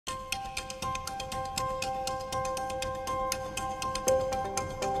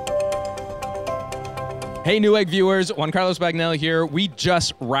Hey Newegg viewers, Juan Carlos Bagnell here. We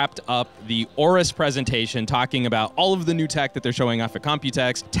just wrapped up the Aorus presentation talking about all of the new tech that they're showing off at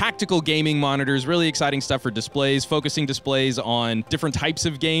Computex. Tactical gaming monitors, really exciting stuff for displays, focusing displays on different types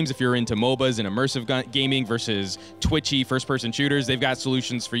of games. If you're into MOBAs and immersive gaming versus twitchy first-person shooters, they've got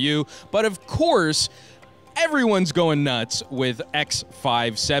solutions for you. But of course, everyone's going nuts with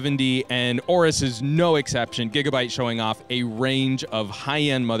X570, and Aorus is no exception. GIGABYTE showing off a range of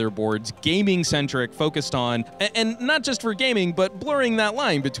high-end motherboards, gaming-centric, focused on, and not just for gaming, but blurring that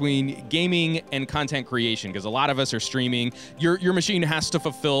line between gaming and content creation, because a lot of us are streaming. Your machine has to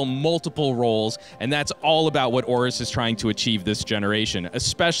fulfill multiple roles, and that's all about what Aorus is trying to achieve this generation,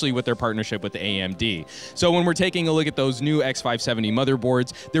 especially with their partnership with AMD. So when we're taking a look at those new X570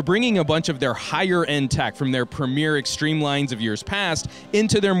 motherboards, they're bringing a bunch of their higher-end tech from their premier Xtreme lines of years past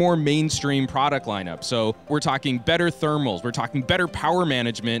into their more mainstream product lineup. So we're talking better thermals, we're talking better power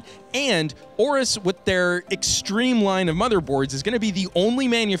management, and Aorus with their Xtreme line of motherboards is going to be the only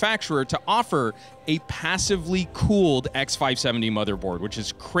manufacturer to offer a passively cooled X570 motherboard, which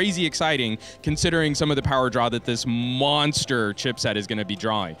is crazy exciting considering some of the power draw that this monster chipset is going to be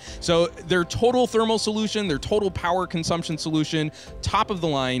drawing. So their total thermal solution, their total power consumption solution, top of the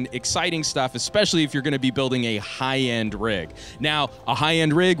line, exciting stuff, especially if you're going to be building a high-end rig. Now, a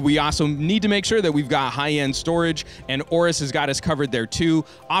high-end rig, we also need to make sure that we've got high-end storage, and Aorus has got us covered there too,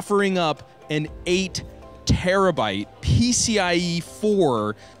 offering up an 8 terabyte PCIe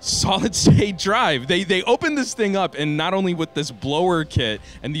 4 solid-state drive. They opened this thing up, and not only with this blower kit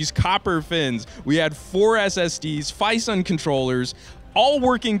and these copper fins, we had 4 SSDs, Phison controllers, all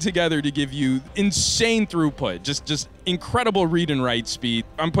working together to give you insane throughput, just incredible read and write speed.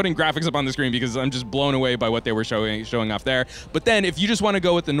 I'm putting graphics up on the screen because I'm just blown away by what they were showing off there. But then if you just want to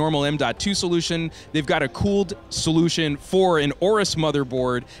go with the normal M.2 solution, they've got a cooled solution for an Aorus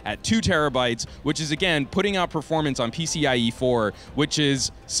motherboard at 2 terabytes, which is again putting out performance on PCIe 4, which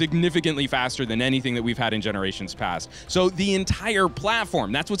is significantly faster than anything that we've had in generations past. So the entire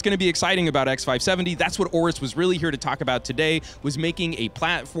platform, that's what's going to be exciting about X570. That's what Aorus was really here to talk about today, was making a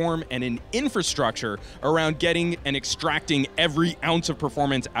platform and an infrastructure around getting and extracting every ounce of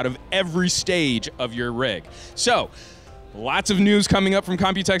performance out of every stage of your rig. So, lots of news coming up from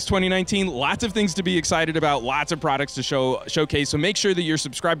Computex 2019, lots of things to be excited about, lots of products to showcase. So make sure that you're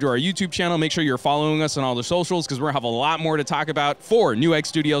subscribed to our YouTube channel. Make sure you're following us on all the socials, because we're going to have a lot more to talk about. For Newegg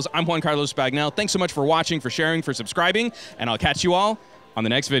Studios, I'm Juan Carlos Bagnell. Thanks so much for watching, for sharing, for subscribing, and I'll catch you all on the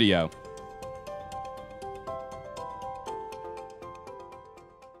next video.